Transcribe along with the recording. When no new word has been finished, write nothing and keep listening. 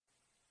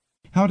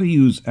How to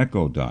use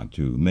Echo Dot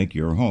to make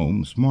your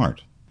home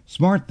smart.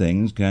 Smart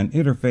Things can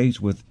interface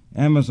with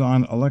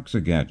Amazon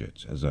Alexa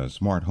gadgets as a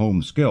smart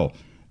home skill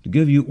to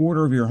give you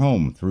order of your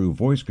home through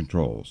voice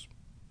controls.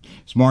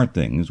 Smart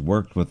Things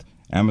worked with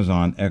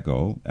Amazon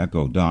Echo,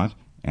 Echo Dot,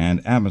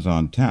 and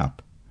Amazon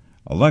Tap.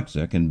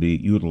 Alexa can be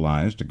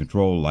utilized to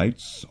control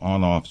lights,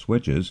 on-off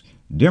switches,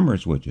 dimmer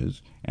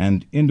switches,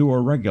 and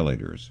indoor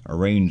regulators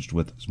arranged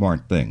with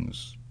Smart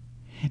Things.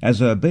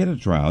 As a beta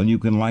trial, you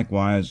can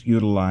likewise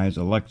utilize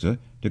Alexa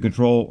to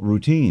control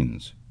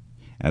routines.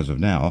 As of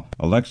now,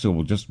 Alexa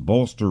will just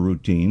bolster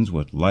routines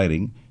with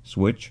lighting,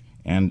 switch,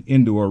 and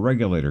indoor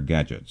regulator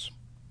gadgets.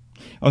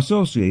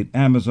 Associate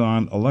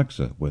Amazon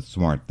Alexa with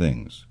Smart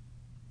Things.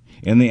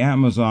 In the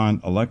Amazon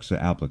Alexa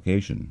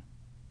application,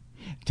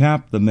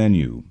 tap the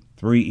menu,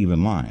 3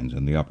 even lines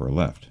in the upper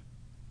left.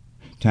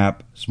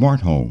 Tap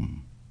Smart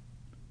Home.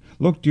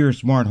 Look to your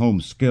smart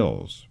home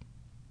skills.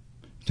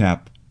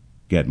 Tap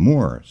Get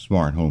More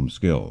Smart Home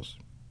Skills.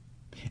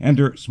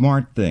 Enter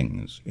Smart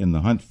Things in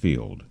the Hunt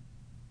field.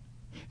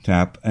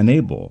 Tap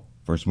Enable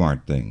for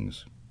Smart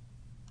Things.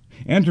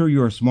 Enter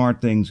your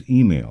Smart Things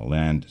email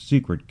and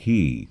secret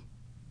key.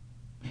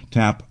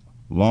 Tap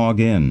Log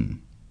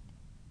In.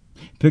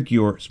 Pick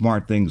your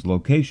Smart Things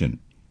location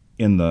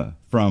in the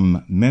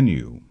From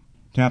menu.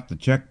 Tap the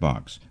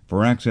checkbox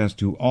for access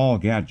to all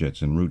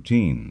gadgets and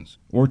routines,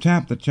 or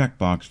tap the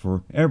checkbox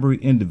for every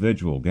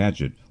individual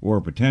gadget, or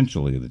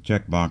potentially the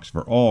checkbox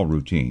for all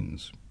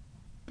routines.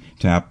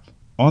 Tap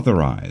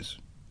Authorize.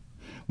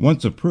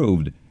 Once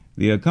approved,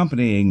 the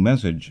accompanying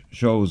message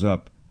shows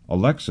up: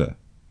 Alexa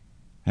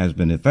has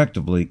been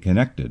effectively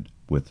connected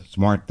with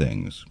Smart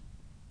Things.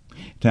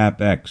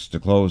 Tap X to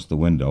close the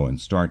window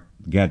and start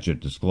gadget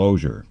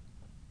disclosure.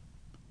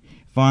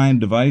 Find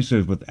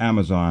devices with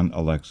Amazon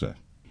Alexa.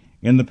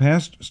 In the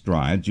past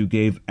strides, you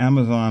gave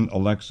Amazon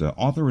Alexa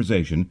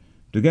authorization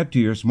to get to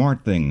your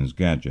Smart Things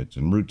gadgets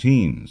and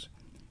routines.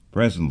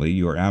 Presently,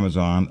 your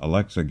Amazon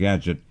Alexa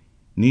gadget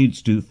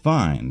needs to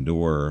find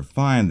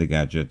the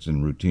gadgets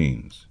and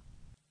routines.